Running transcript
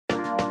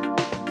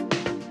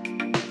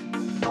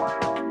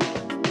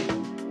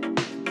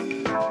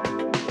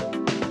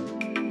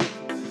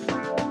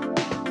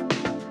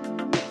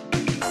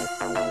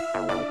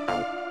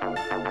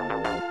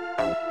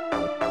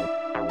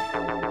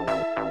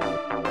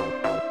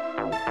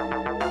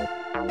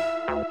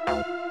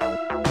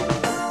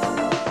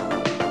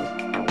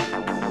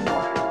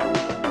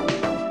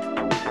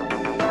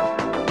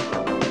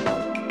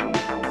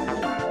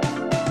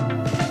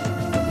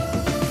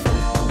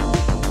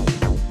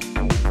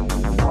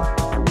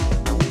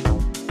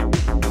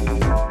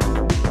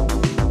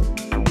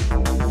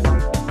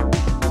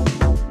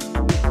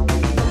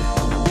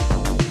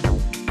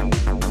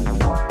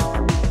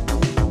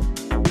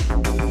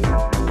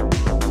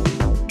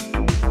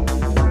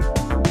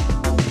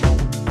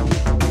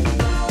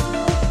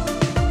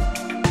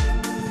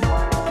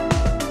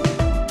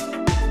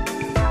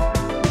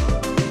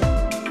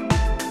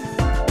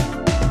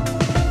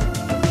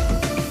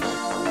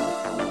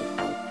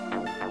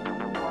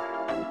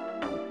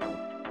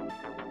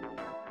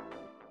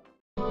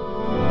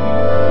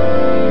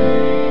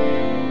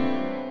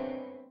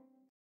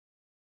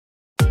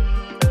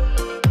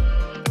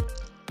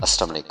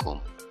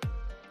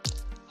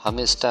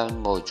इस टाइम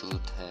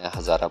मौजूद हैं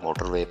हज़ारा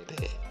मोटरवे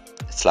पे।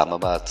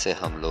 इस्लामाबाद से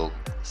हम लोग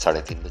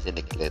 3:30 बजे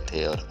निकले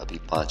थे और अभी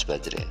 5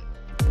 बज रहे हैं।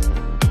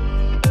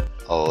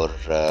 और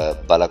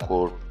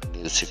बालाकोट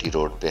न्यू सिटी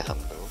रोड पे हम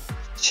लोग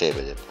 6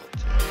 बजे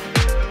पहुँचे।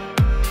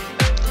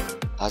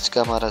 आज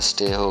का हमारा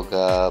स्टे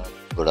होगा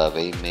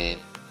बुढ़ावई में।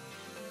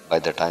 बाय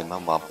द टाइम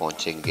हम वहाँ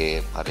पहुँचेंगे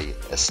हमारी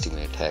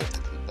एस्टिमेट है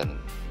तकरीबन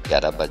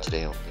 11 बज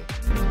रहे होंगे।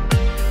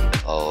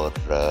 और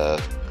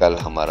कल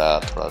हमारा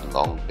थोड़ा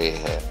लॉन्ग डे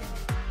है,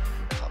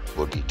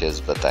 आपको डिटेल्स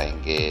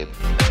बताएंगे।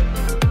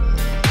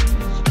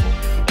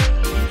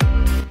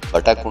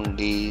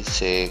 बटाकुंडी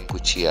से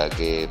कुछ ही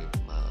आगे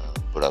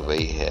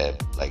बुढ़ावई है,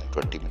 लाइक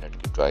 20 मिनट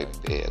की ड्राइव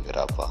पे। अगर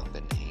आप वहाँ पे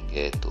नहीं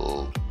गए तो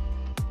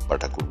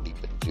बटाकुंडी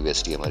पे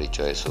प्रीवियसली हमारी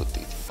चॉइस होती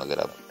थी, मगर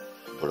अब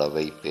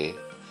बुढ़ावई पे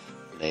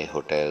नए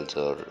होटल्स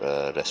और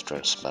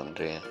रेस्टोरेंट्स बन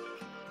रहे हैं।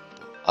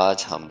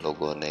 आज हम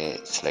लोगों ने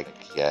सिलेक्ट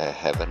किया है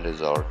हेवन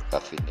रिजॉर्ट।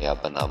 काफ़ी नया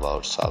बना हुआ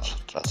और साफ़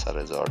सुथरा सा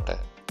रिजॉर्ट है।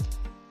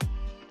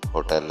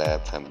 होटल है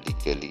फैमिली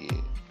के लिए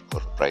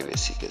और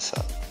प्राइवेसी के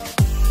साथ।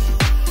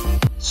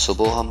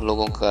 सुबह हम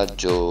लोगों का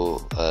जो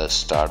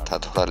स्टार्ट था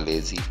थोड़ा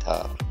लेज़ी था।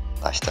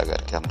 नाश्ता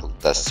करके हम लोग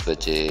 10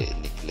 बजे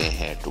निकले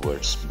हैं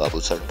टुवर्ड्स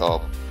बाबूसर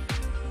टॉप।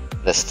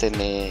 रास्ते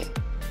में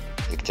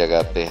एक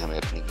जगह पे हमें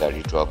अपनी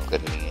गाड़ी ड्रॉप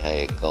करनी है,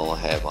 एक गांव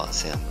है, वहाँ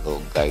से हम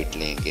लोग गाइड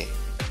लेंगे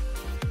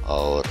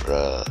और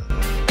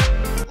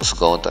उस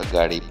गांव तक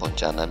गाड़ी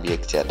पहुंचाना भी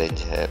एक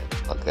चैलेंज है,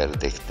 मगर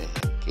देखते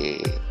हैं कि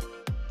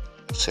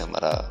उससे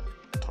हमारा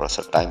थोड़ा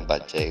सा टाइम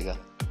बच जाएगा।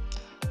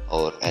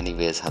 और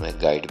एनीवेज हमें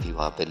गाइड भी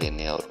वहाँ पे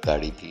लेने हैं और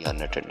गाड़ी भी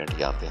अनअटेंडेड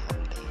यहाँ पे हम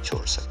नहीं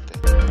छोड़ सकते।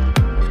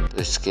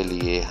 तो इसके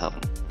लिए हम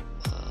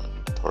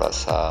थोड़ा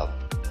सा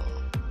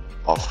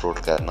ऑफ रोड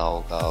करना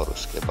होगा और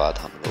उसके बाद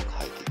हम लोग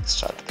हाइकिंग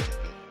स्टार्ट करेंगे।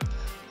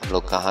 हम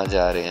लोग कहाँ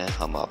जा रहे हैं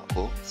हम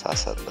आपको साथ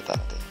साथ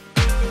बताते हैं।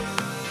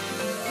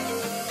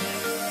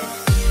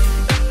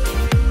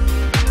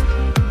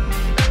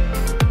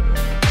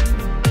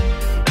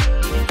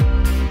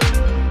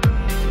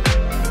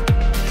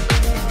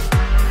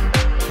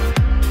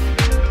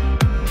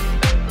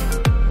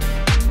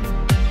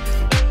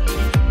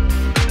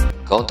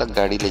 गांव तक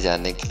गाड़ी ले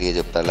जाने के लिए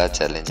जो पहला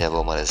चैलेंज है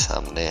वो हमारे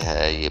सामने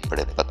है। ये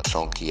बड़े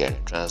पत्थरों की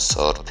एंट्रेंस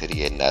और फिर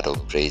ये नैरो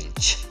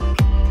ब्रिज।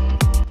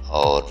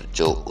 और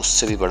जो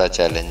उससे भी बड़ा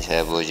चैलेंज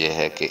है वो ये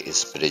है कि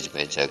इस ब्रिज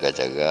में जगह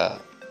जगह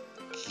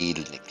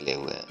कील निकले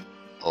हुए हैं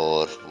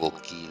और वो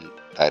कील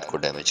टायर को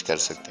डैमेज कर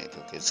सकते हैं,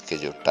 क्योंकि इसके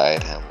जो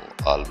टायर हैं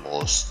वो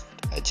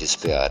ऑलमोस्ट एजिस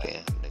पे आ रहे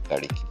हैं। हमने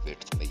गाड़ी की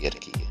वेट मेजर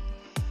की है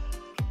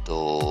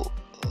तो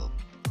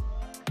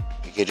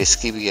ये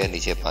रिस्की भी है,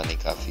 नीचे पानी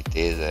काफ़ी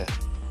तेज़ है।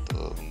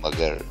 तो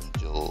मगर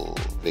जो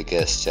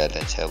बिगेस्ट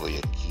चैलेंज है वो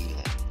ये कील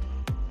है।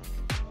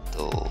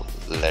 तो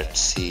लेट्स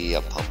सी,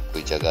 अब हम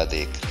कोई जगह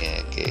देख रहे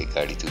हैं कि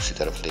गाड़ी दूसरी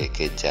तरफ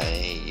लेके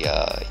जाएं या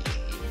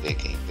यहीं पे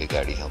कहीं पे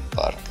गाड़ी हम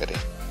पार्क करें।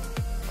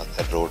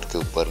 मगर रोड के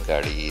ऊपर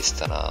गाड़ी इस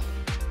तरह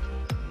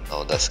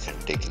 9-10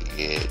 घंटे के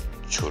लिए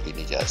छोड़ी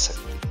नहीं जा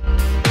सकती।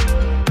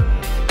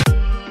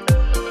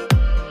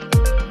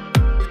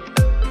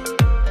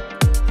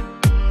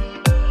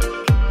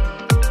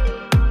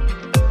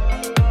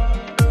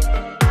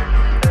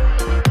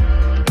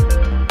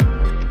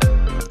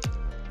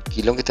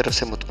 कीलों की तरफ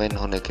से मुतमईन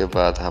होने के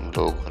बाद हम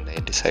लोगों ने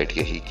डिसाइड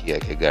यही किया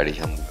कि गाड़ी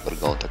हम ऊपर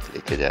गांव तक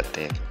लेके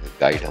जाते हैं, क्योंकि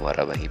गाइड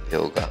हमारा वहीं पे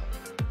होगा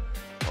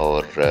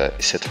और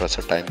इससे थोड़ा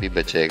सा टाइम भी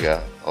बचेगा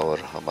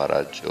और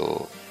हमारा जो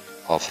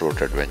ऑफ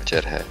रोड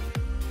एडवेंचर है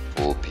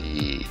वो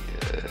भी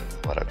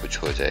हमारा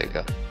कुछ हो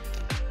जाएगा।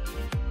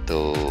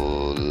 तो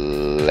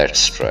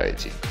लेट्स ट्राई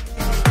जी।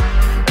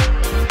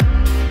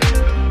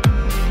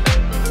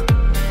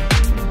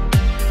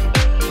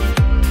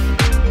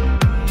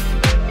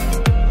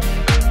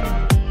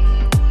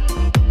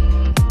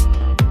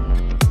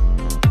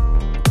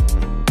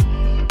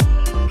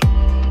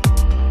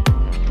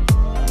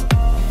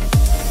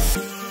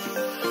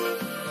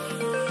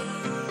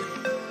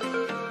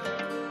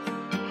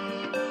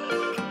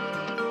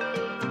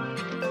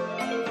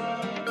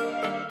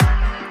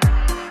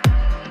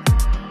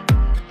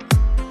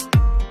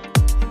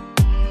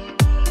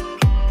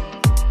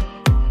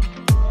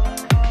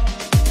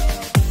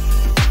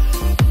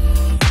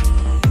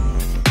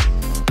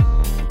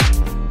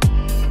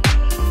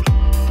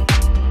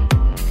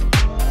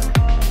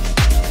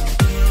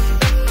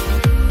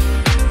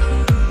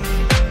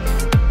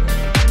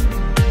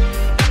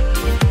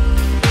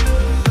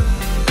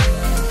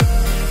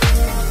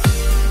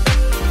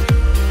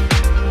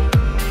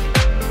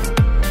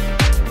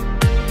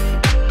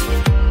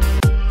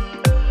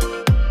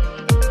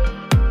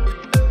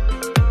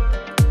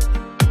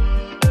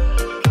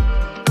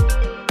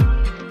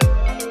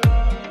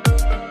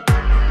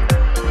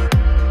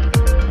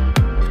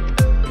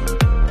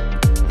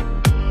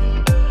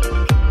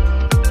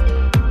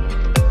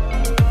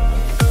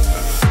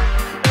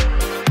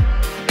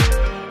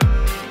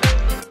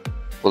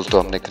 पुल तो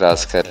हमने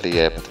क्रॉस कर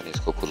लिया है, पता नहीं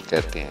इसको पुल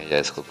कहते हैं या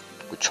इसको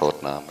कुछ और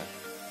नाम है।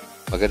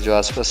 मगर जो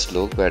आसपास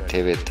लोग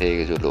बैठे हुए थे,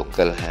 जो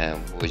लोकल हैं,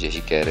 वो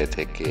यही कह रहे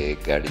थे कि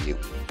गाड़ी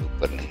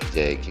ऊपर नहीं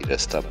जाएगी,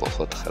 रास्ता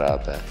बहुत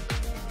ख़राब है।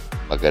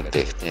 मगर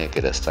देखते हैं कि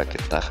रास्ता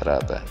कितना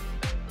ख़राब है।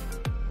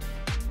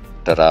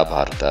 डरा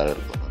भारदार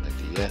उन्होंने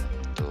दी है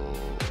तो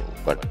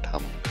बट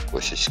हम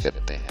कोशिश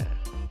करते हैं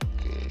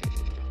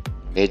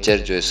कि मेजर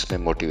जो इसमें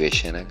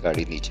मोटिवेशन है,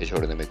 गाड़ी नीचे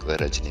छोड़ने में कोई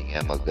हर्ज नहीं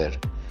है, मगर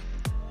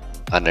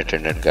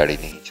अनअटेंडेड गाड़ी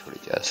नहीं छोड़ी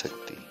जा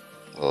सकती।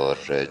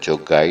 और जो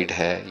गाइड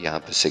है यहाँ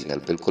पे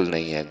सिग्नल बिल्कुल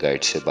नहीं है,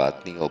 गाइड से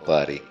बात नहीं हो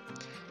पा रही।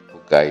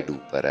 वो गाइड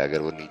ऊपर है,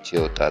 अगर वो नीचे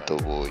होता तो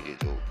वो ये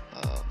जो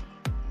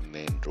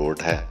मेन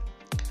रोड है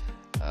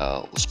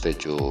उस पे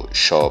जो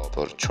शॉप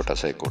और छोटा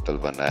सा एक होटल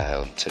बना है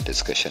उनसे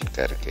डिस्कशन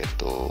करके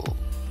तो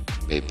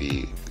मे बी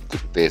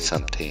कुड पे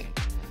समथिंग,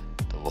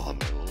 तो वो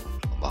हमें वो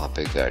वहाँ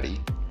पे गाड़ी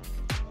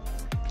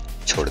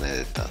छोड़ने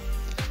देता।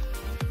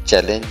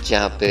 चैलेंज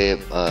यहाँ पे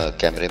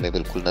कैमरे में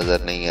बिल्कुल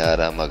नज़र नहीं आ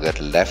रहा,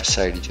 मगर लेफ़्ट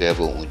साइड जो है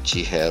वो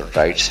ऊंची है और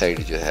राइट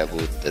साइड जो है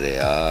वो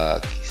दरिया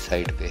की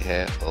साइड पे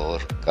है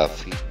और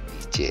काफ़ी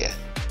नीचे है,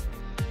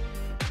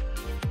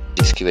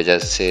 जिसकी वजह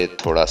से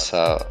थोड़ा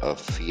सा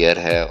फियर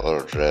है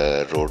और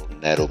रोड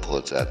नैरो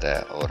बहुत ज़्यादा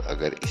है। और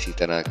अगर इसी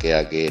तरह के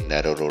आगे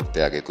नैरो रोड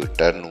पे आगे कोई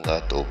टर्न हुआ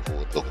तो वो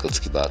लोकल्स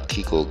की बात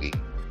ठीक होगी,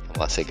 हम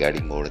वहाँ से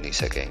गाड़ी मोड़ नहीं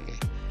सकेंगे,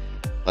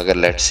 मगर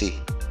लेट्स सी।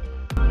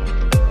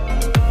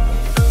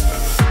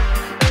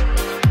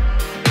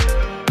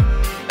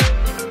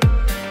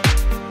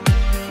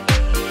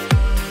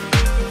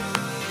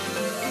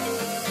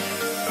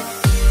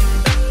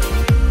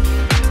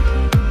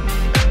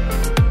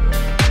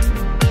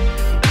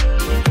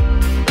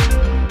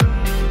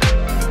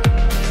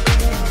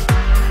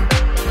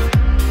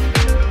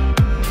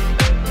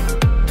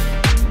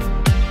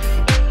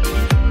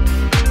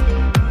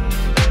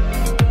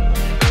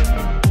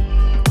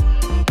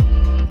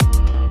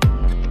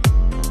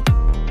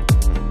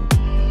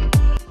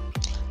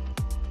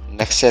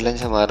 नेक्स्ट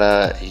चैलेंज हमारा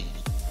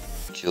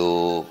जो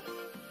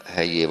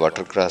है ये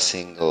वाटर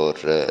क्रॉसिंग और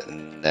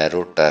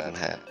नैरो टर्न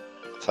है।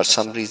 फॉर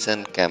सम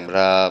रीज़न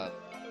कैमरा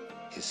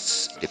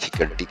इस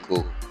डिफ़िकल्टी को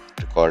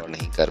रिकॉर्ड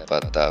नहीं कर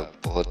पाता,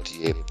 बहुत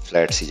ये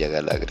फ्लैट सी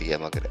जगह लग रही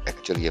है मगर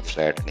एक्चुअल ये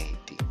फ्लैट नहीं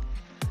थी।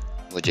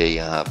 मुझे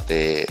यहाँ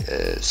पे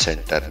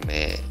सेंटर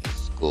में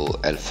इसको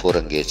L4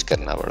 एंगेज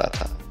करना पड़ा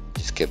था,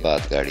 जिसके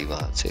बाद गाड़ी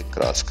वहाँ से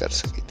क्रॉस कर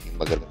सकी थी,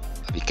 मगर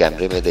अभी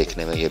कैमरे में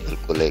देखने में ये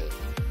बिल्कुल एक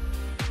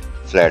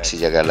फ्लैट सी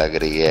जगह लग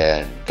रही है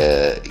and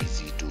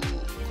easy to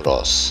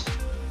cross.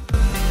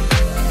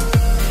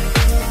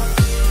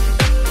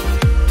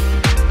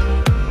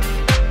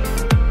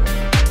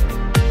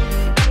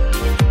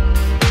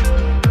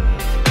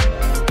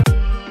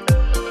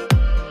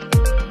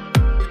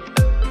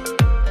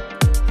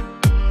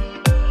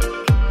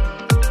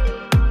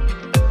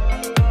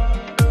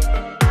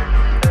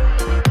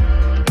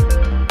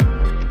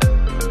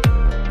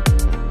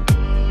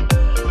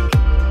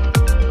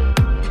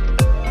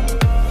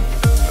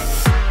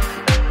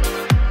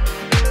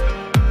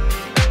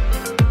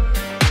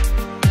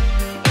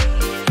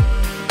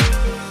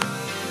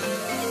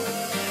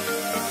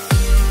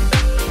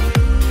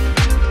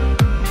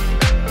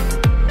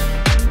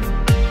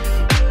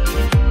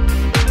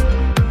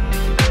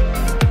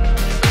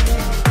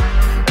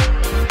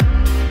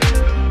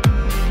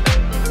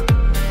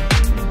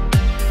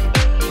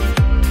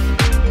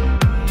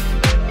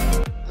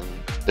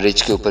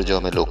 Bridge के ऊपर जो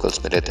हमें लोकल्स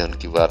मिले थे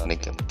उनकी वार्निंग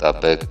के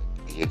मुताबिक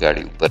ये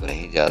गाड़ी ऊपर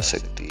नहीं जा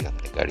सकती,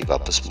 हमने गाड़ी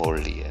वापस मोड़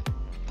ली है।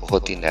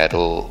 बहुत ही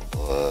नैरो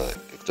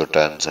एक तो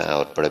टर्न्स हैं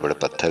और बड़े बड़े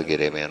पत्थर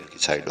गिरे हुए हैं उनकी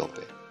साइडों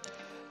पे,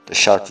 तो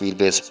शॉर्ट व्हील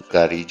बेस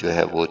गाड़ी जो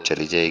है वो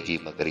चली जाएगी,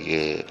 मगर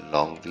ये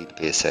लॉन्ग व्हील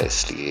बेस है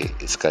इसलिए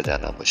इसका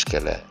जाना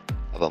मुश्किल है।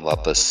 अब हम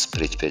वापस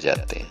ब्रिज पे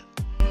जाते हैं।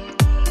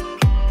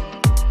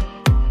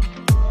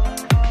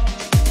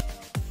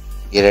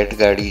 ये रेड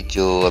गाड़ी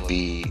जो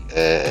अभी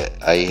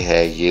आई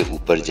है ये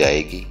ऊपर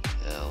जाएगी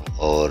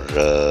और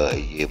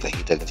ये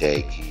वहीं तक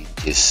जाएगी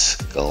जिस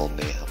गांव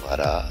में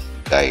हमारा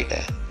गाइड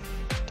है।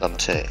 तो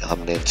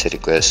हमने इनसे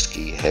रिक्वेस्ट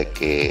की है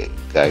कि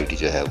गाइड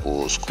जो है वो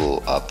उसको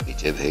आप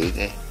नीचे भेज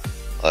दें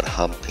और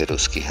हम फिर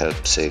उसकी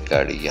हेल्प से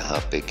गाड़ी यहाँ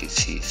पे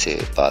किसी से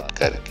बात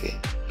करके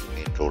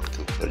मेन रोड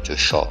के ऊपर जो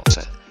शॉप्स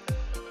हैं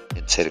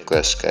इनसे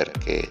रिक्वेस्ट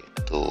करके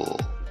तो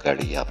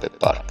गाड़ी यहाँ पे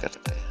पार्क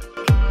करते हैं।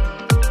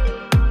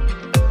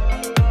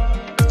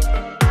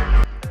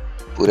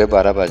 पूरे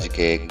 12 बज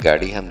के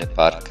गाड़ी हमने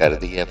पार्क कर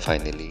दी है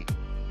फाइनली।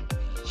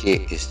 ये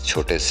इस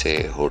छोटे से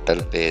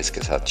होटल पे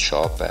इसके साथ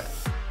शॉप है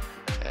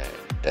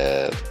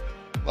एंड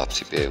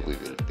वापसी पे we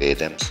will pay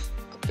them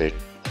bit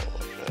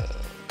और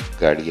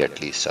गाड़ी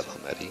एटलीस्ट अब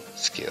हमारी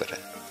सिक्योर है।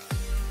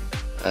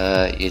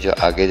 ये जो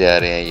आगे जा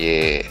रहे हैं ये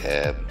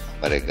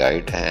हमारे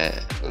गाइड हैं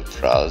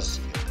गुलफराज,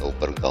 इनका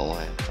ऊपर गांव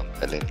है, हम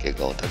पहले इनके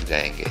गांव तक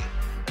जाएंगे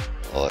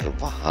और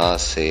वहाँ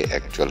से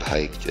एक्चुअल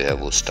हाइक जो है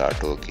वो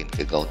स्टार्ट होगी।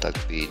 इनके गांव तक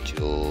भी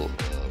जो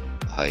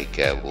हाइक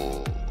है वो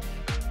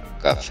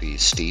काफ़ी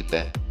स्टीप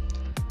है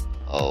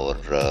और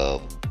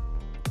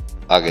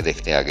आगे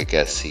देखते हैं आगे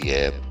कैसी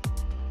है।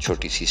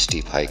 छोटी सी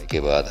स्टीप हाइक के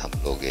बाद हम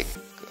लोग एक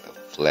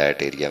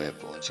फ्लैट एरिया में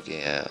पहुंच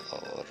गए हैं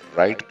और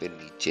राइट पे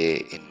नीचे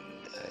इन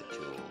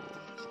जो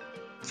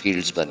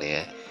फील्ड्स बने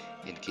हैं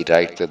इनकी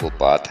राइट पे वो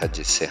पाथ है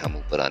जिससे हम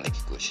ऊपर आने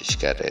की कोशिश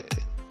कर रहे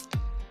थे।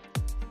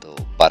 तो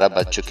 12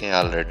 बज चुके हैं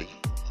ऑलरेडी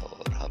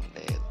और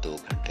हमने 2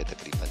 घंटे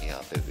तकरीबन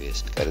यहाँ पे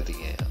वेस्ट कर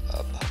दिए हैं।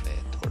 अब हमें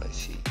थोड़ी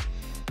सी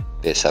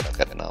बेसअप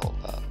करना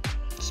होगा,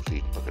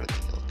 स्पीड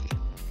पकड़नी होगी।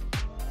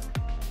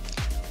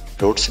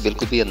 रोड से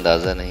बिल्कुल भी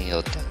अंदाज़ा नहीं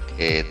होता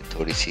कि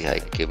थोड़ी सी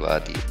हाइक के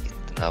बाद ये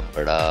इतना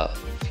बड़ा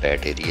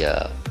फ्लैट एरिया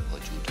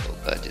मौजूद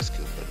होगा जिसके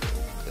ऊपर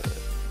लोग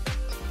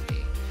अपनी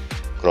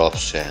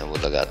क्रॉप्स जो हैं वो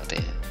लगाते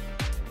हैं।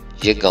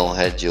 ये गांव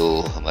है जो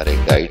हमारे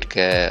गाइड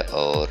का है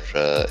और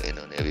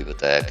इन्होंने अभी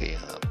बताया कि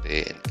यहाँ पे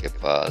इनके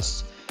पास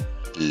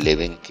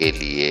लिविंग के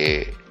लिए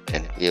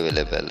टेंट भी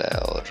अवेलेबल है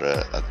और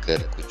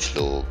अगर कुछ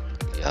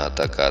लोग यहाँ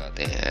तक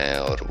आते हैं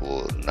और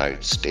वो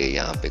नाइट स्टे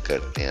यहाँ पे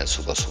करते हैं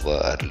सुबह सुबह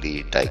अर्ली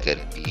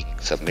टाइगर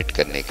पीक सबमिट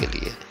करने के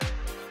लिए,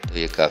 तो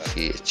ये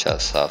काफ़ी अच्छा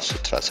साफ़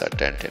सुथरा सा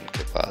टेंट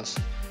इनके पास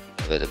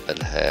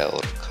अवेलेबल है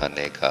और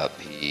खाने का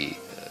भी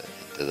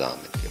इंतज़ाम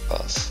इनके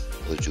पास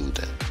मौजूद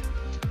है।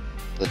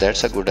 तो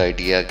दैट्स अ गुड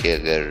आइडिया कि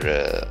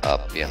अगर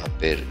आप यहाँ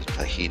पे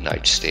ही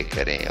नाइट स्टे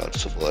करें और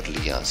सुबह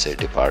अर्ली यहाँ से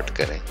डिपार्ट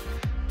करें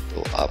तो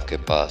आपके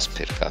पास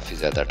फिर काफ़ी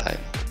ज़्यादा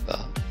टाइम होगा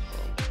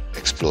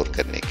एक्सप्लोर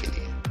करने के लिए।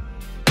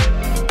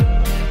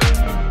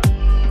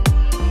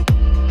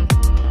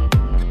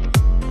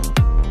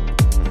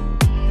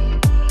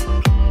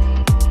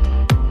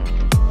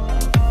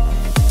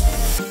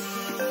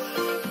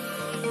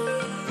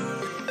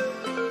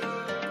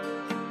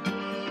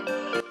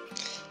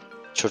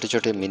 छोटे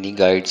छोटे मिनी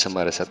गाइड्स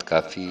हमारे साथ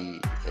काफ़ी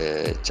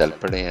चल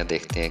पड़े हैं,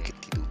 देखते हैं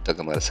कितनी दूर तक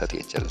हमारे साथ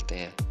ये चलते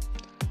हैं।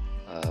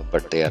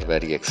 But they are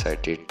very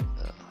excited,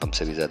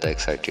 हमसे भी ज़्यादा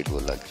एक्साइटेड वो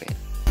लग रहे हैं।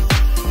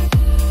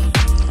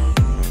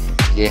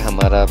 ये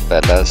हमारा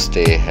पहला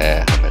स्टे है,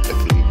 हमें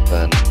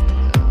तकरीबन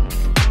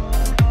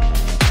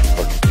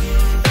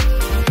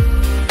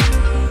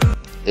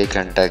 1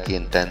 घंटा की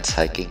इंटेंस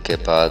हाइकिंग के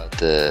बाद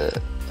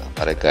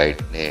हमारे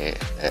गाइड ने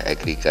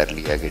एग्री कर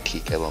लिया कि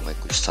ठीक है वो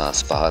हमें कुछ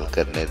सांस बहाल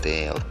करने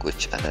दें और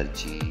कुछ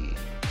एनर्जी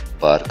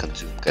बार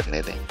कंज्यूम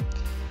करने दें।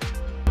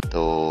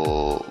 तो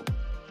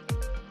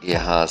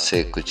यहाँ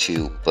से कुछ ही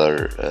ऊपर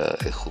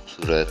एक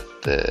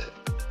खूबसूरत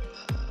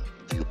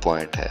व्यू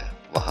पॉइंट है,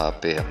 वहाँ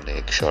पे हमने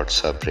एक शॉर्ट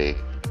सा ब्रेक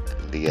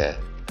लिया है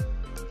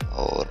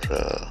और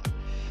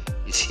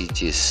इसी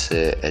जिस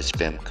एज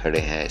पे हम खड़े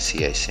हैं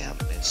इसी एज से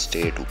हमने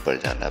स्ट्रेट ऊपर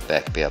जाना।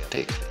 बैक पे आप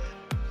देख रहे हैं।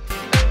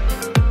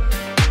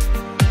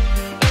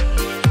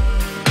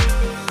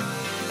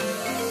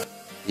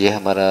 ये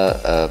हमारा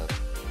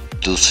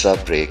दूसरा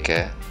ब्रेक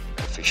है,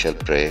 ऑफिशियल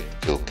ब्रेक,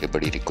 जो कि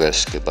बड़ी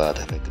रिक्वेस्ट के बाद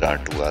हमें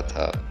ग्रांट हुआ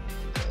था।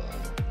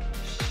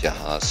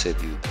 यहाँ से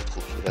व्यू बहुत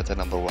खूबसूरत है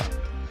नंबर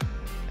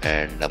 1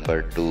 एंड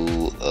नंबर 2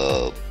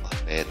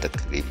 हमें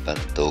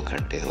तकरीबन 2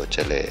 घंटे हो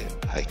चले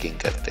हाइकिंग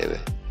करते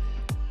हुए,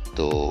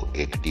 तो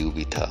एक ड्यू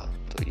भी था,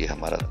 तो ये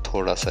हमारा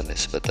थोड़ा सा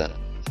निस्बतन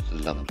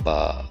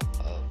लंबा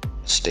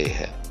स्टे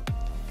है।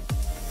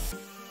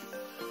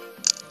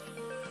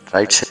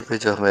 राइट साइड पे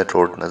जो हमें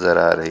रोड नज़र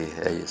आ रही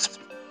है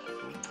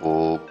वो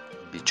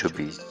बीचों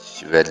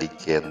बीच वैली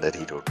के अंदर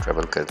ही रोड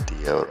ट्रेवल करती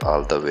है और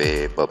all the way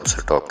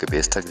Babusar top के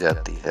बेस तक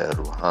जाती है और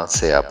वहाँ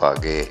से आप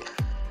आगे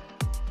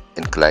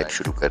इंक्लाइन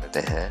शुरू करते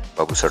हैं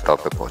बाबूसर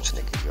टॉप पे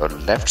पहुँचने के लिए। और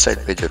लेफ़्ट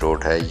साइड पे जो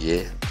रोड है ये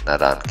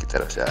नारान की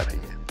तरफ जा रही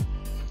है।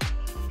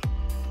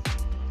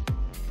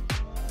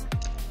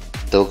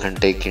 2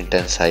 घंटे की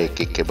इंटेंस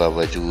हाइकिंग के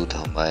बावजूद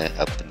हमें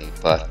अपनी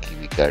पार्क की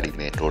हुई गाड़ी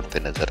मेन रोड पे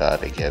नज़र आ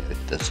रही है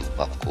with the zoom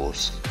of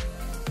course,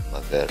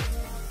 मगर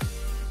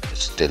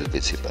स्टिल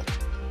विजिबल।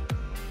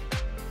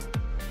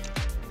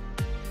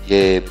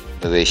 ये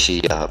मवेशी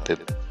यहाँ पे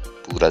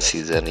पूरा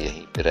सीज़न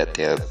यहीं पे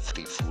रहते हैं,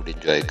 फ्री फूड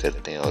एंजॉय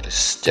करते हैं और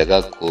इस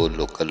जगह को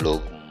लोकल लोग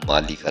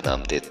माली का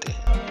नाम देते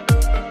हैं।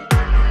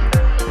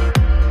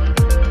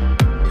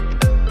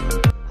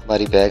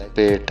 हमारी बैक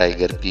पे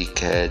टाइगर पीक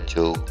है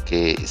जो कि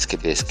इसके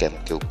बेस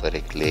कैंप के ऊपर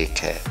एक लेक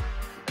है,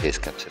 बेस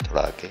कैंप से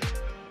थोड़ा आगे।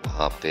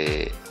 वहाँ पे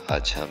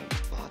आज हम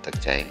वहाँ तक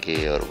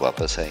जाएंगे और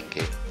वापस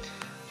आएंगे।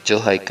 जो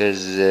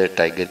हाइकर्स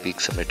टाइगर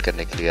पीक सबमिट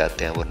करने के लिए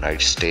आते हैं वो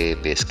नाइट स्टे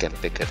बेस कैंप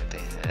पे करते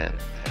हैं,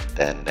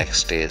 देन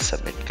नेक्स्ट डे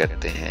सबमिट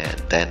करते हैं,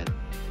 देन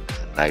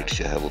नाइट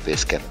जो है वो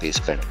बेस कैंप पे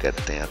स्पेंड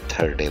करते हैं,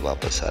 3rd डे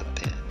वापस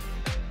आते हैं।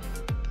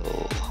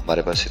 तो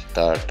हमारे पास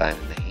इतना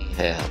टाइम नहीं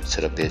है, हम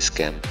सिर्फ बेस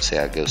कैंप से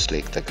आगे उस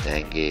लेक तक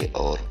जाएंगे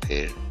और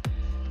फिर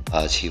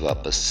आज ही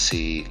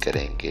वापसी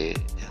करेंगे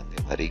जहाँ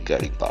पे हमारी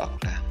गाड़ी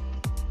पार्क्ड है।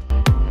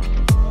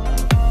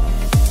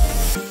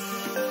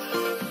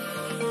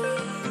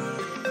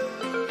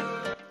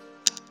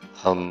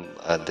 हम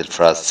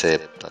दिलफराज से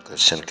अपना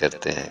क्वेश्चन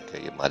करते हैं कि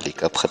ये माली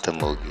कब ख़त्म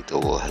होगी, तो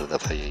वो हर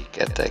दफ़ा यही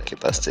कहता है कि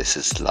बस दिस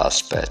इज़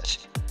लास्ट पैच।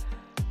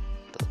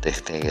 तो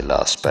देखते हैं ये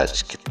लास्ट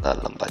पैच कितना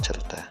लंबा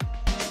चलता है।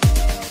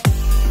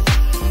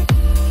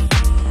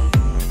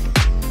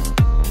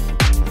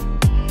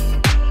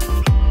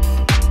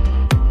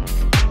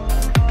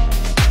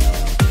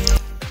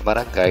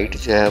 हमारा गाइड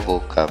जो है वो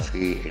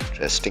काफ़ी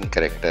इंटरेस्टिंग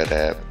कैरेक्टर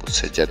है।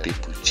 उससे जब भी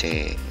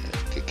पूछें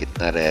कि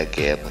कितना रह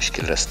गया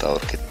मुश्किल रास्ता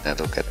और कितना,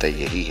 तो कहता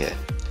है यही है।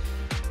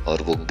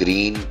 और वो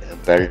ग्रीन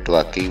बेल्ट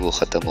वाकई वो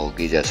ख़त्म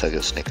होगी, जैसा कि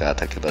उसने कहा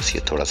था कि बस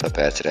ये थोड़ा सा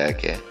पैच रह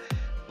गया है,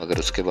 मगर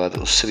उसके बाद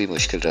उससे भी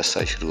मुश्किल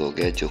रास्ता शुरू हो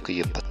गया, जो कि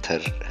ये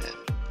पत्थर है।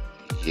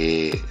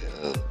 ये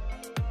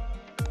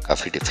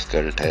काफ़ी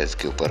डिफ़िकल्ट है,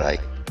 इसके ऊपर हाइक,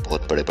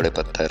 बहुत बड़े बड़े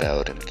पत्थर है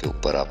और इनके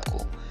ऊपर आपको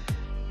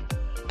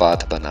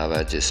पाथ बना हुआ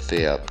है जिस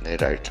पे आपने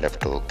राइट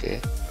लेफ्ट होके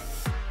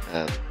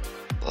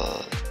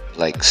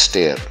लाइक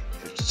स्टेयर,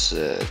 इट्स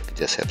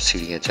जैसे आप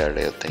सीढ़ियाँ चढ़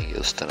रहे होते हैं, ये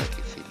उस तरह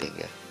की फीलिंग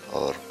है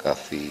और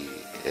काफ़ी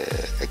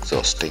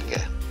एग्जॉस्टिंग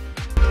है।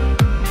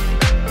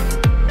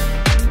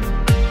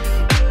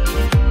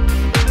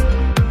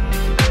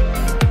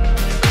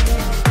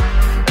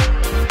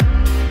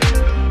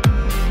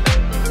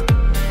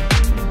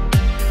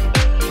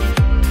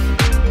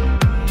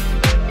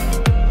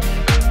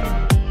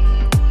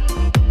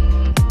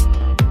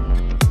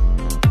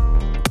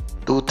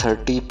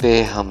 2:30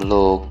 पे हम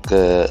लोग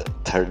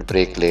थर्ड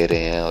ब्रेक ले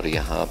रहे हैं और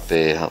यहाँ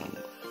पे हम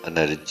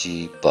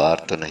एनर्जी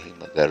बार तो नहीं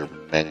मगर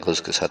मैंगोज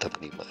के साथ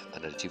अपनी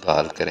एनर्जी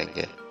बहाल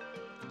करेंगे।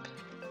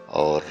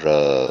 और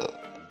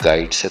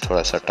गाइड से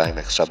थोड़ा सा टाइम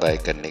एक्स्ट्रा बाय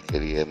करने के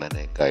लिए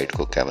मैंने गाइड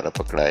को कैमरा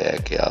पकड़ाया है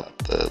कि आप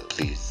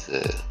प्लीज़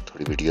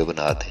थोड़ी वीडियो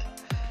बना दें,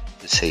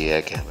 जिससे ये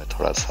है कि हमें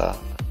थोड़ा सा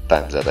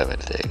टाइम ज़्यादा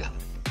मिल जाएगा।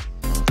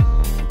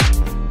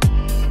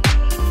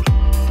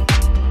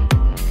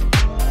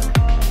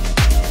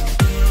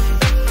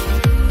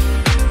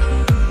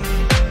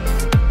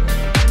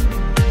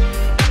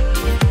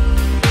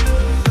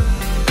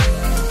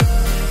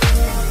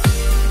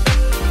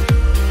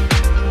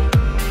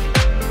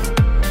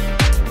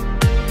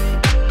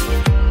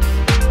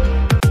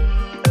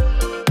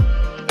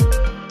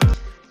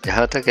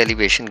 जहाँ तक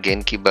एलिवेशन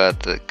गेन की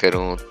बात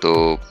करूँ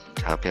तो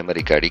जहाँ पे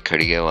हमारी गाड़ी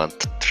खड़ी है वहाँ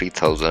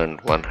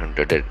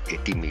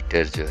 3180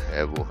 मीटर जो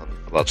है वो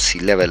हम अब सी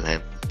लेवल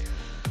हैं,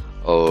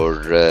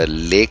 और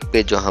लेक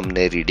पे जो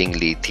हमने रीडिंग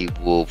ली थी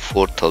वो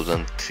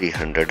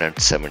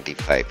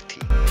 4375 थी।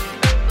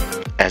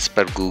 As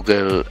per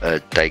Google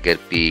tiger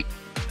peak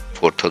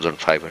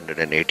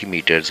 4580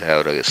 metres है,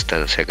 और इस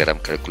तरह से अगर हम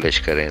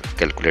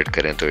कैलकुलेट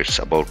करें तो it's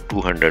about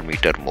 200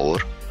 metre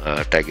more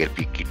tiger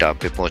peak की टॉप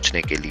पे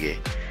पहुँचने के लिए।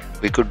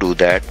 वी कुड डू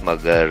दैट,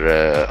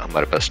 मगर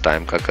हमारे पास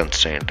टाइम का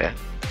कंस्ट्रेंट है,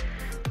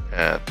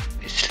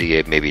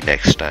 इसलिए may be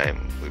next time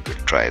we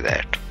will try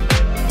that.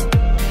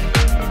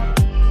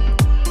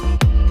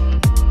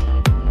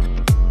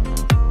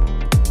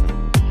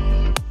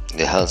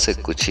 यहाँ से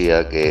कुछ ही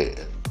आगे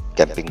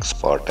कैंपिंग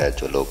स्पॉट है,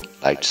 जो लोग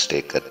नाइट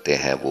स्टे करते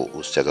हैं वो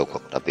उस जगह को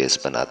अपना बेस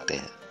बनाते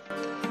हैं।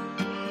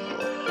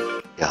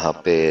 यहाँ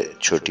पे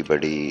छोटी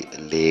बड़ी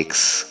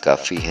लेक्स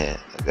काफ़ी हैं,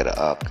 अगर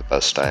आपके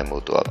पास टाइम हो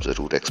तो आप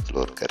ज़रूर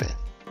एक्सप्लोर करें।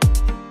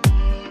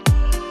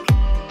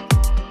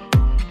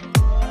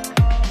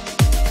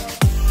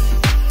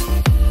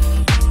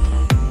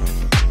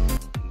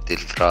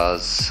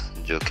 दिलफराज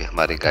जो कि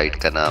हमारे गाइड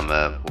का नाम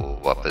है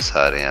वो वापस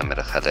आ रहे हैं,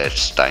 मेरा ख्याल है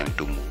इट्स टाइम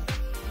टू मूव।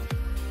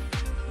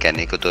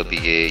 कहने को तो अभी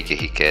ये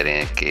यही कह रहे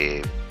हैं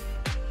कि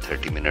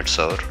 30 मिनट्स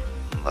और,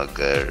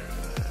 मगर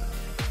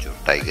जो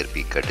टाइगर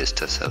पीक का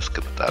डिस्टेंस है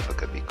उसके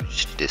मुताबिक अभी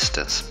कुछ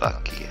डिस्टेंस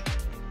बाकी है।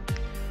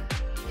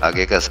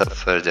 आगे का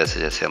सफ़र जैसे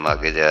जैसे हम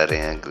आगे जा रहे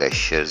हैं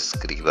ग्लेशियर्स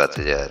करीब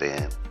आते जा रहे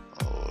हैं,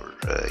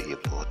 और ये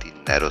बहुत ही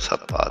नैरो सा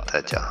पाथ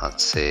है जहाँ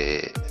से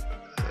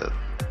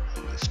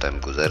इस टाइम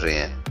गुजर रहे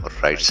हैं। और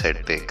राइट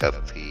साइड पे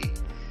काफ़ी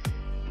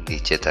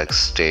नीचे तक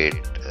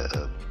स्ट्रेट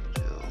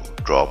जो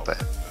ड्रॉप है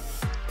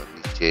और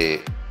नीचे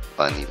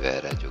पानी बह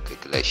रहा है जो कि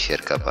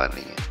ग्लेशियर का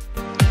पानी है।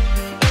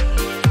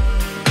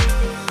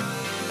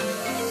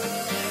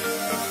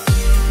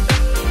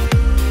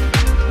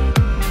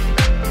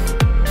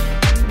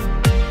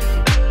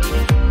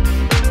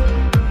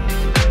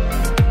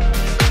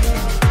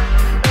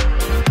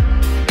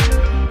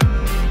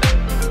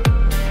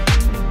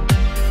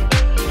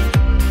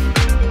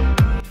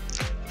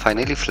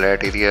 फाइनली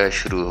फ्लैट एरिया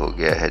शुरू हो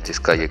गया है,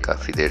 जिसका ये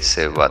काफ़ी देर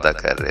से वादा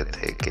कर रहे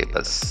थे कि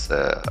बस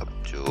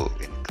अब जो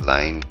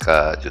इंक्लाइन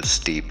का जो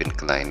स्टीप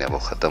इंक्लाइन है वो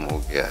ख़त्म हो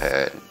गया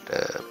है,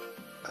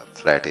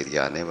 फ्लैट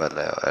एरिया आने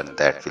वाला है and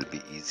that will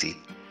be easy.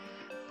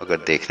 मगर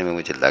देखने में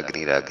मुझे लग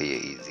नहीं रहा कि ये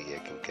इजी है,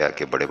 क्योंकि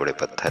आगे बड़े बड़े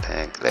पत्थर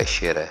हैं,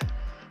 ग्लेशियर है,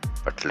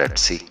 but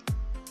let's see.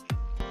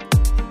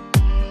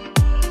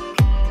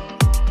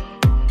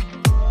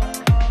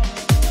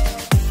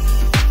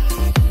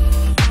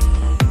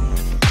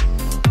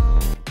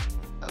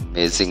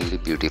 Amazingly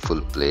beautiful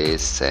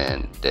place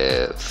and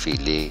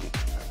feeling.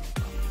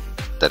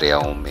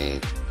 दरियाओं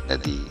में,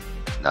 नदी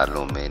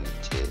नालों में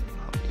नीचे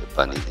हम ये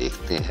पानी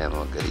देखते हैं,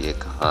 मगर ये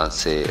कहाँ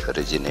से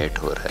ओरिजिनेट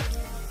हो रहा है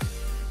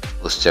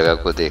उस जगह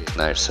को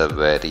देखना it's a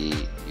very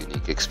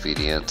unique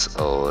experience.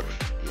 और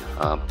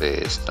यहाँ पे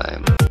इस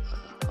टाइम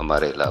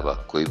हमारे अलावा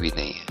कोई भी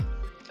नहीं है।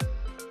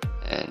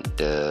 एंड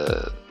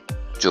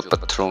जो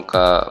पत्थरों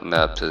का मैं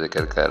आपसे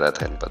जिक्र कर रहा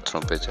था, इन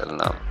पत्थरों पे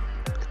चलना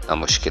इतना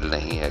मुश्किल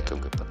नहीं है,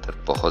 क्योंकि पत्थर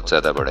बहुत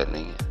ज़्यादा बड़े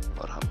नहीं हैं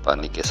और हम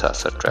पानी के साथ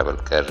साथ ट्रैवल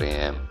कर रहे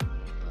हैं।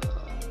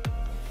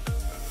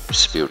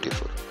 It's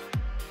beautiful.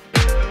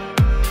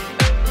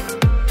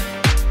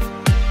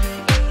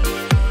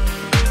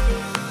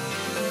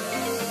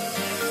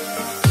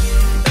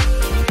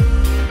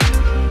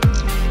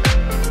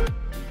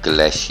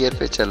 ग्लेशियर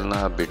पे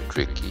चलना बिट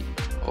ट्रिकी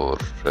और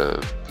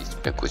बीच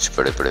इसमें कुछ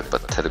बड़े बड़े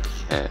पत्थर भी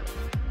हैं।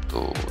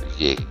 तो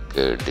ये एक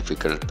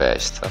डिफ़िकल्ट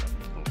पैच था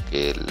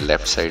क्योंकि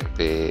लेफ़्ट साइड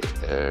पे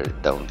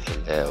डाउन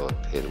हिल है और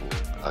फिर वो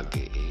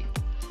आगे एक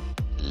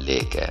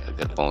लेक है।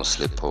 अगर पाँव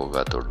स्लिप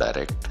होगा तो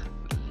डायरेक्ट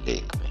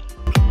लेक में।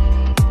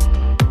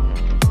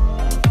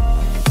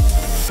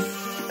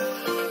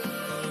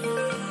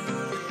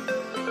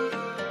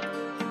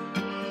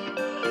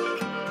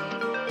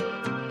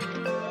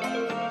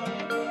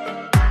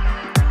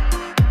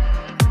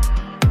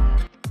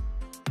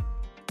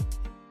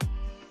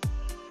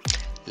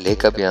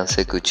 लेक अब यहाँ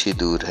से कुछ ही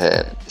दूर है।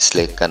 इस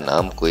लेक का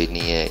नाम कोई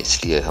नहीं है,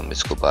 इसलिए हम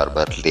इसको बार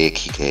बार लेक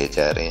ही कहे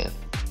जा रहे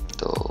हैं।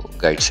 तो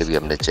गाइड से भी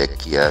हमने चेक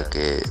किया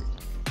कि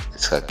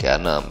इसका क्या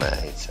नाम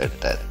है।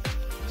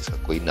 इसका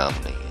कोई नाम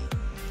नहीं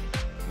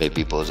है। मे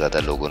बी बहुत ज़्यादा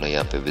लोगों ने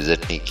यहाँ पे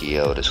विज़िट नहीं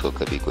किया और इसको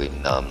कभी कोई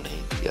नाम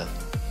नहीं दिया।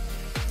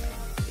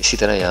 इसी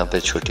तरह यहाँ पे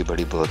छोटी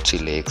बड़ी बहुत सी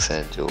लेक्स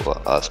हैं जो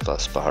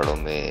आसपास पहाड़ों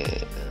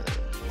में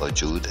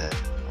मौजूद हैं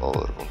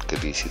और उनके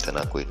भी इसी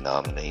तरह कोई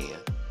नाम नहीं है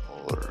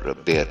और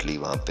बेयरली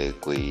वहाँ पे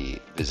कोई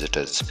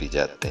विजिटर्स भी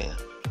जाते हैं।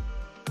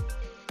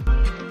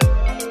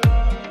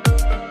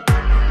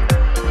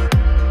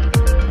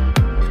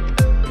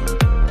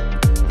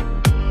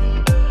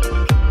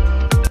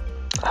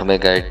 हमें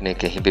गाइड ने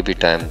कहीं पे भी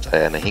टाइम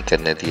ज़ाया नहीं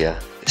करने दिया,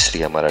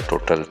 इसलिए हमारा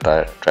टोटल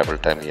ट्रैवल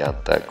टाइम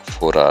यहाँ तक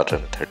 4 आवर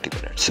एंड 30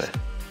 मिनट्स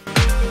है।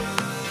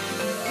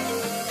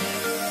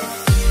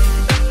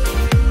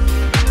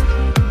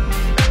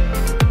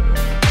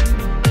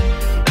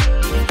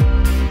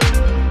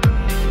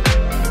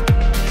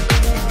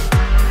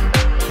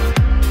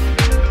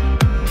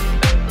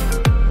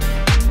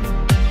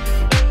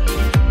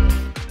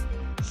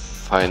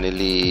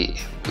 Finally,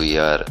 we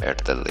are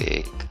at the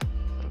lake.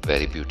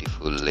 Very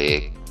beautiful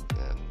lake.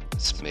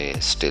 इसमें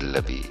still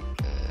अभी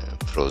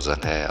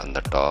फ्रोज़न है on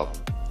the top.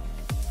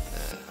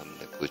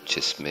 हमने कुछ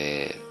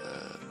इसमें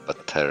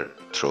पत्थर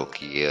थ्रो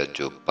किए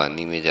जो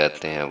पानी में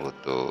जाते हैं वो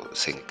तो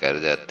सिंक कर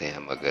जाते हैं,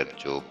 मगर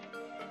जो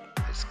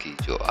इसकी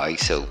जो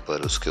आइस है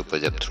ऊपर उसके ऊपर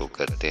जब थ्रो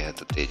करते हैं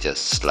तो दे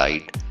जस्ट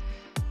स्लाइड।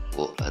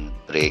 वो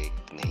ब्रेक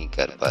नहीं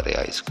कर पा रहे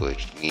आइस को।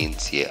 इट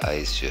मीन्स ये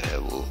आइस जो है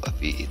वो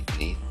अभी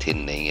इतनी थिन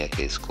नहीं है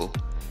कि इसको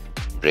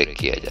ब्रेक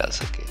किया जा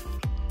सके।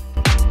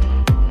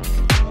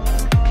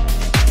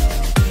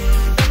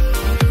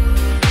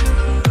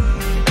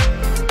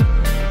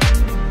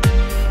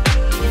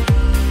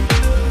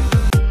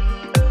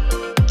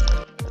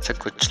 अच्छा,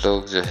 कुछ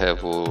लोग जो है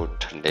वो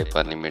ठंडे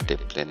पानी में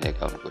डिप लेने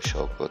का उनको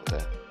शौक होता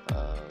है।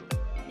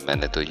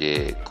 मैंने तो ये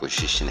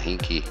कोशिश नहीं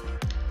की,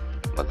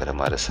 मगर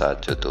हमारे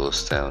साथ जो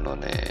दोस्त हैं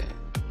उन्होंने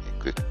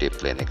क्विक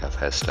डिप लेने का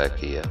फ़ैसला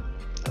किया।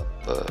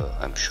 अब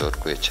आई एम श्योर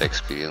कोई अच्छा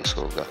एक्सपीरियंस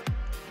होगा,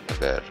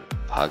 मगर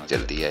भाग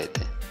जल्दी आए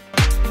थे।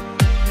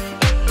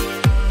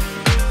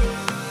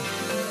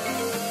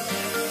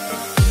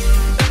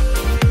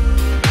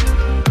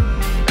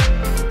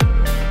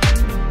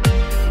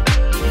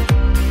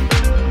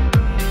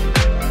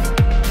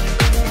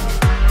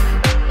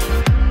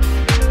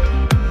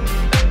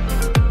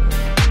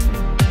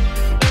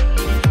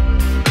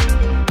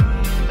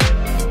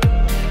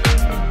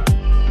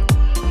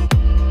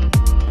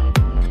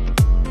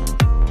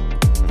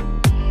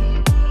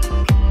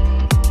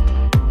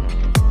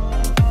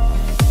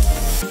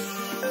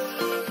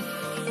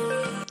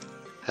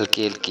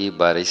 हल्की हल्की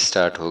बारिश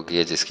स्टार्ट हो गई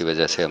है जिसकी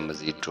वजह से हम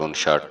मज़ीद ड्रोन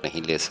शॉट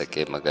नहीं ले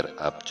सके, मगर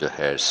अब जो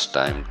है इट्स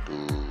टाइम टू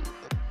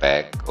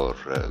पैक और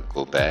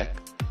गो बैक,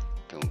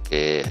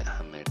 क्योंकि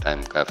हमें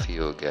टाइम काफ़ी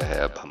हो गया है।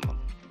 अब हम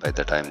बाय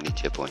द टाइम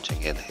नीचे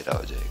पहुंचेंगे अंधेरा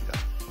हो जाएगा।